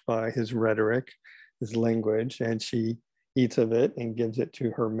seduced by his rhetoric, his language, and she eats of it and gives it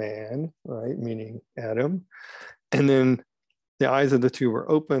to her man, right, meaning Adam. And then the eyes of the two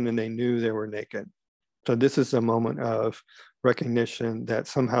were open and they knew they were naked. So this is a moment of recognition that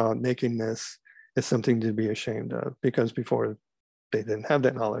somehow nakedness is something to be ashamed of, because before they didn't have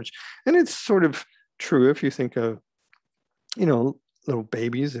that knowledge. And it's sort of true if you think of, little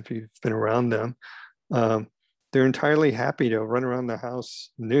babies, if you've been around them. they're entirely happy to run around the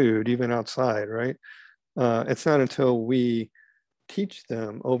house nude, even outside, right? It's not until we teach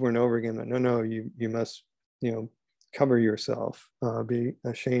them over and over again that no, you must, cover yourself, be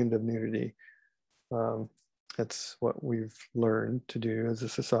ashamed of nudity. That's what we've learned to do as a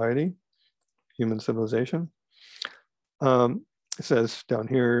society, human civilization. It says down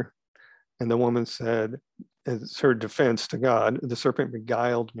here, and the woman said, it's her defense to God, the serpent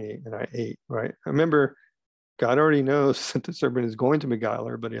beguiled me and I ate, right? Remember, God already knows that the serpent is going to beguile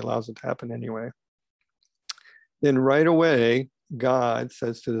her, but he allows it to happen anyway. Then right away, God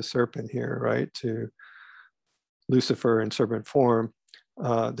says to the serpent here, right, to Lucifer in serpent form,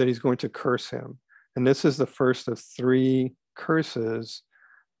 that he's going to curse him. And this is the first of 3 curses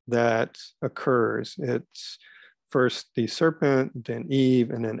that occurs. It's first the serpent, then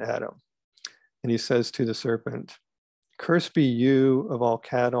Eve, and then Adam. And he says to the serpent, "Cursed be you of all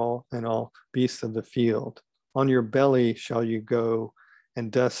cattle and all beasts of the field. On your belly shall you go,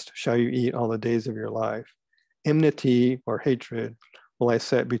 and dust shall you eat all the days of your life. Enmity or hatred will I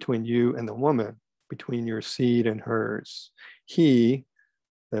set between you and the woman, between your seed and hers. He,"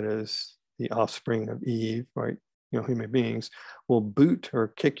 that is the offspring of Eve, right, human beings, "will boot or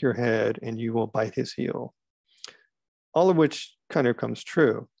kick your head, and you will bite his heel." All of which kind of comes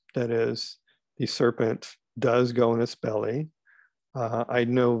true. That is, the serpent does go in its belly. I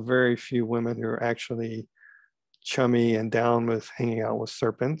know very few women who are actually chummy and down with hanging out with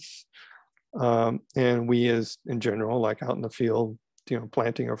serpents. And we, as in general, like out in the field,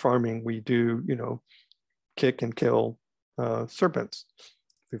 planting or farming, we do, kick and kill serpents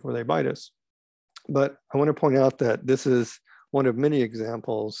before they bite us. But I want to point out that this is one of many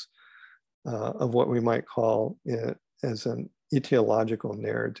examples of what we might call it as an etiological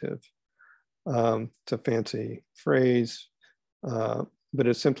narrative. It's a fancy phrase, but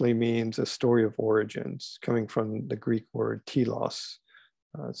it simply means a story of origins, coming from the Greek word telos.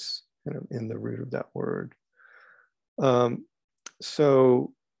 It's kind of in the root of that word.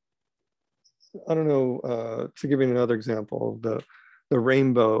 So I don't know, to give you another example, the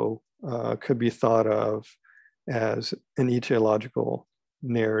rainbow could be thought of as an etiological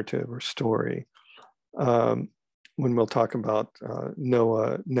narrative or story. When we'll talk about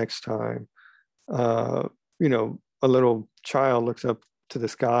Noah next time, a little child looks up to the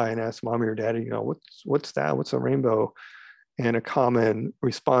sky and asks mommy or daddy, what's that? What's a rainbow? And a common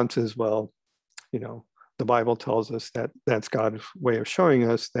response is, well, the Bible tells us that that's God's way of showing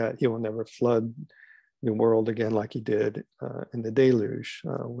us that he will never flood the world again like he did in the deluge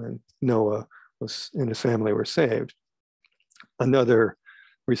when Noah and his family were saved. Another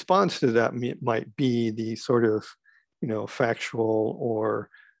response to that might be the sort of, factual or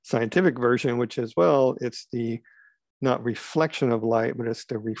scientific version, which is, well, it's the not reflection of light, but it's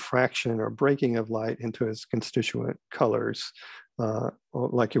the refraction or breaking of light into its constituent colors,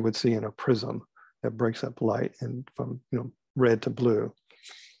 like you would see in a prism that breaks up light and from red to blue.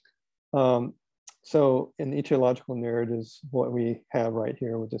 So in etiological narratives, what we have right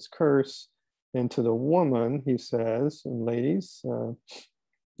here with this curse, and to the woman, he says, and ladies,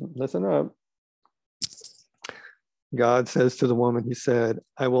 listen up. God says to the woman, he said,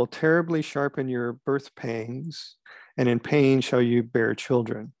 "I will terribly sharpen your birth pangs, and in pain shall you bear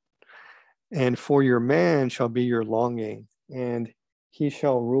children. And for your man shall be your longing, and he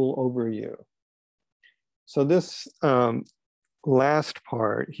shall rule over you." So this last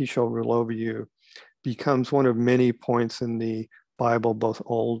part, "he shall rule over you," becomes one of many points in the Bible, both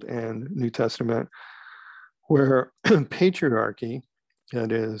Old and New Testament, where patriarchy,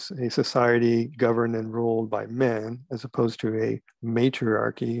 that is a society governed and ruled by men, as opposed to a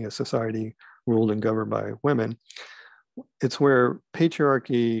matriarchy, a society ruled and governed by women. It's where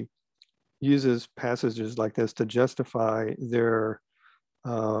patriarchy uses passages like this to justify their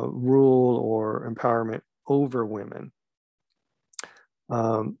rule or empowerment over women.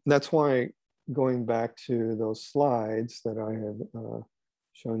 That's why, going back to those slides that I had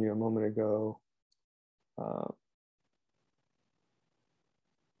shown you a moment ago,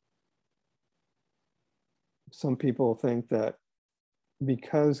 some people think that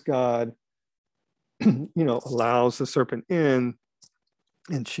because God, allows the serpent in,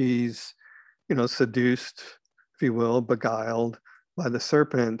 and she's, seduced, if you will, beguiled by the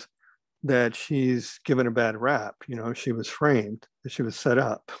serpent, that she's given a bad rap. She was framed, she was set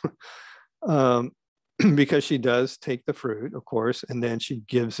up, because she does take the fruit, of course, and then she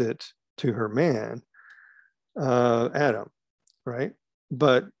gives it to her man, Adam, right?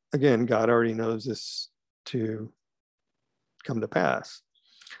 But again, God already knows this to come to pass.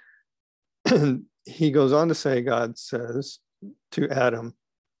 He goes on to say, God says to Adam,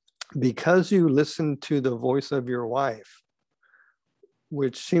 because you listened to the voice of your wife,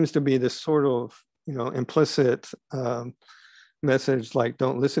 which seems to be this sort of, implicit message, like,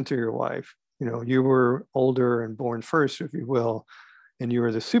 don't listen to your wife. You were older and born first, if you will, and you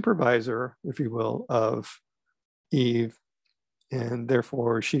were the supervisor, if you will, of Eve, and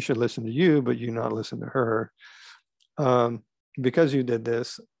therefore she should listen to you, but you not listen to her. Because you did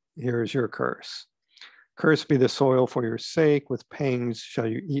this, here is your curse. Cursed be the soil for your sake, with pangs shall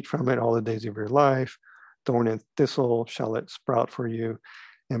you eat from it all the days of your life. Thorn and thistle shall it sprout for you,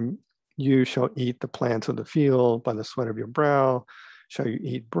 and you shall eat the plants of the field. By the sweat of your brow shall you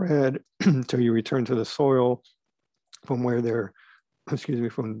eat bread till you return to the soil from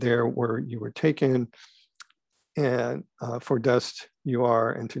from there where you were taken. And for dust you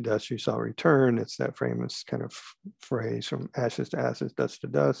are, and to dust you shall return. It's that famous kind of phrase, from ashes to ashes, dust to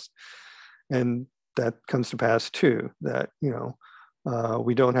dust. And that comes to pass too, that,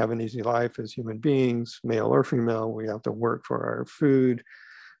 we don't have an easy life as human beings, male or female. We have to work for our food.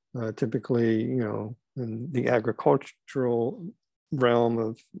 Typically, in the agricultural realm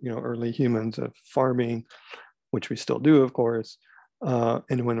of, early humans, of farming, which we still do, of course.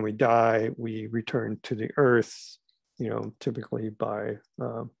 And when we die, we return to the earth, typically by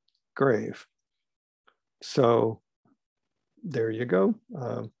grave. So there you go.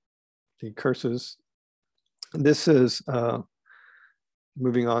 The curses. This is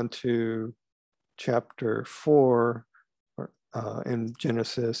moving on to chapter 4 in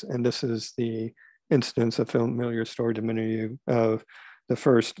Genesis, and this is the instance, a familiar story to many of you, of the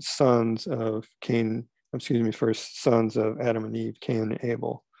first sons of first sons of Adam and Eve, Cain and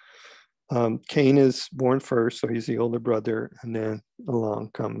Abel. Cain is born first, so he's the older brother, and then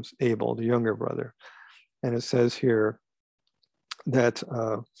along comes Abel, the younger brother. And it says here that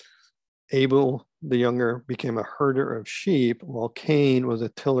Abel, the younger, became a herder of sheep, while Cain was a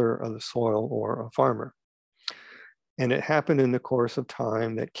tiller of the soil, or a farmer. And it happened in the course of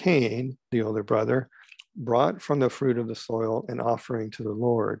time that Cain, the older brother, brought from the fruit of the soil an offering to the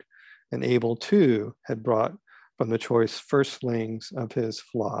Lord. And Abel too had brought from the choice firstlings of his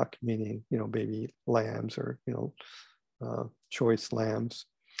flock, meaning, baby lambs, or, choice lambs.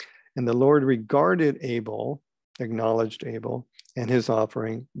 And the Lord regarded Abel, acknowledged Abel and his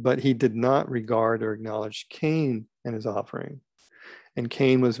offering, but he did not regard or acknowledge Cain and his offering. And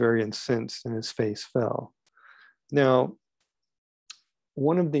Cain was very incensed, and his face fell. Now,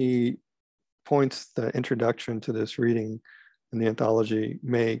 one of the points the introduction to this reading in the anthology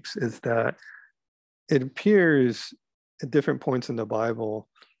makes is that it appears at different points in the Bible,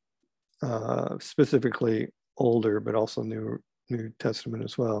 specifically older, but also New Testament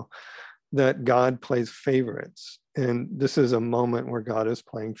as well, that God plays favorites. And this is a moment where God is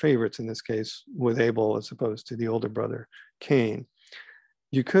playing favorites, in this case with Abel as opposed to the older brother, Cain.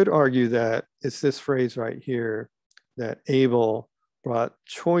 You could argue that it's this phrase right here, that Abel brought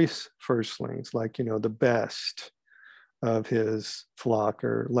choice firstlings, like, the best of his flock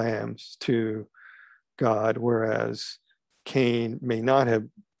or lambs to God, whereas Cain may not have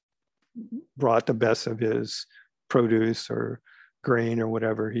brought the best of his produce or grain or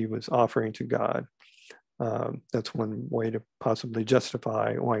whatever he was offering to God. That's one way to possibly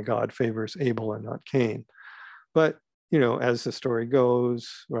justify why God favors Abel and not Cain. But, as the story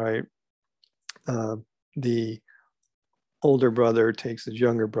goes, right, the older brother takes his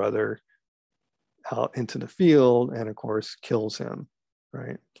younger brother out into the field and, of course, kills him,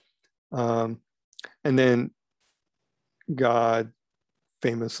 right? And then God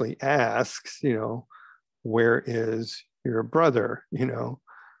famously asks, where is your brother,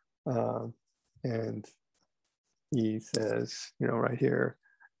 and he says, right here,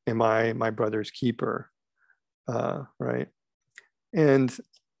 am I my brother's keeper, right? And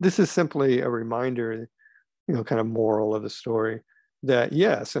this is simply a reminder, kind of moral of the story, that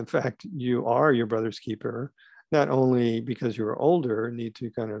yes, in fact, you are your brother's keeper, not only because you're older, need to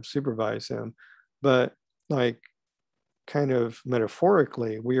kind of supervise him, but like kind of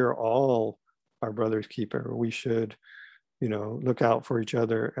metaphorically, we are all our brother's keeper. We should, look out for each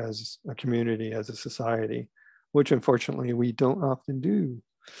other as a community, as a society, which unfortunately we don't often do.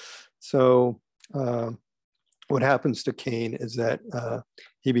 So what happens to Cain is that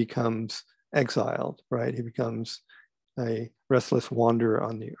he becomes exiled, right? He becomes a restless wanderer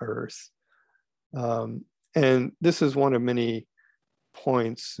on the earth. And this is one of many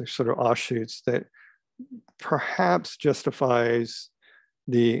points, sort of offshoots, that perhaps justifies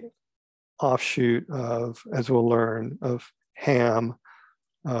the offshoot of, as we'll learn, of Ham,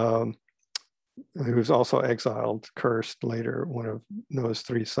 who was also exiled, cursed later, one of Noah's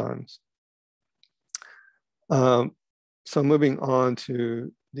 3 sons. So moving on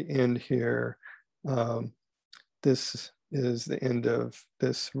to the end here. This is the end of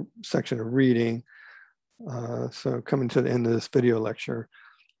this section of reading. So coming to the end of this video lecture,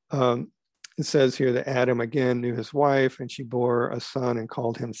 it says here that Adam again knew his wife, and she bore a son and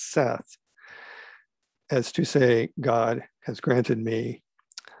called him Seth, as to say, God has granted me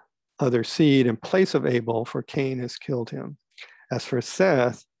other seed in place of Abel, for Cain has killed him. As for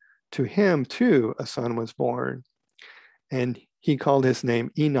Seth, to him too a son was born, and he called his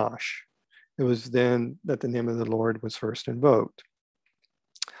name Enosh. It was then that the name of the Lord was first invoked.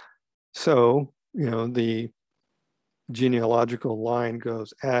 So, you know, the genealogical line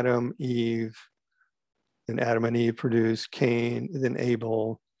goes Adam, Eve, then Adam and Eve produce Cain, then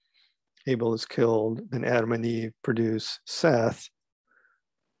Abel. Abel is killed, then Adam and Eve produce Seth,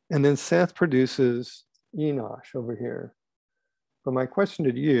 and then Seth produces Enosh over here. But my question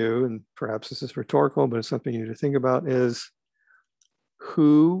to you, and perhaps this is rhetorical, but it's something you need to think about, is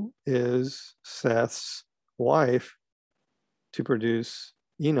who is Seth's wife to produce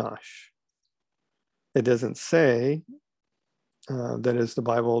Enosh? It doesn't say, that is, the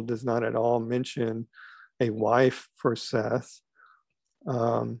Bible does not at all mention a wife for Seth.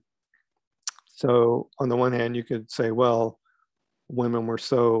 So on the one hand, you could say, well, women were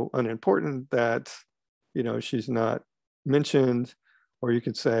so unimportant that, you know, she's not mentioned. Or you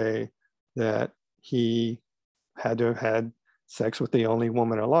could say that he had to have had sex with the only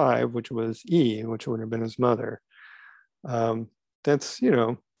woman alive, which was Eve, which would have been his mother. That's, you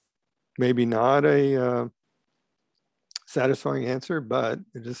know, maybe not a satisfying answer, but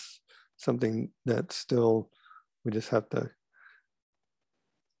it is something that still we just have to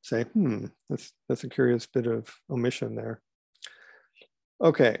say, that's a curious bit of omission there.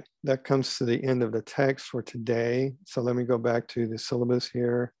 Okay, that comes to the end of the text for today. So let me go back to the syllabus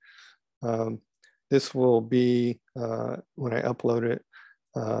here. This will be, when I upload it,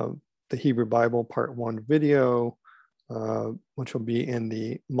 the Hebrew Bible Part 1 video, which will be in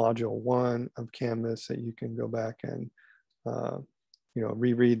the Module 1 of Canvas, that you can go back and you know,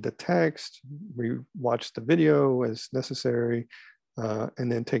 reread the text, watch the video as necessary,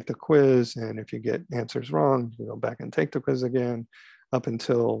 and then take the quiz. And if you get answers wrong, you go back and take the quiz again up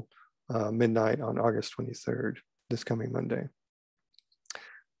until midnight on August 23rd, this coming Monday.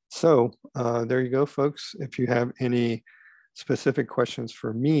 So there you go, folks. If you have any specific questions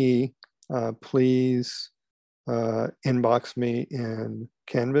for me, please inbox me in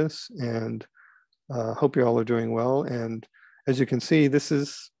Canvas, and hope you all are doing well. And as you can see, this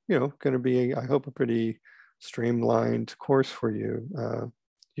is, you know, going to be, I hope, a pretty streamlined course for you.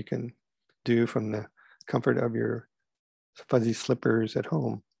 You can do from the comfort of your fuzzy slippers at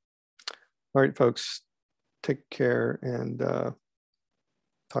home. All right, folks, take care, and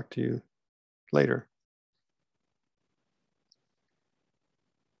talk to you later.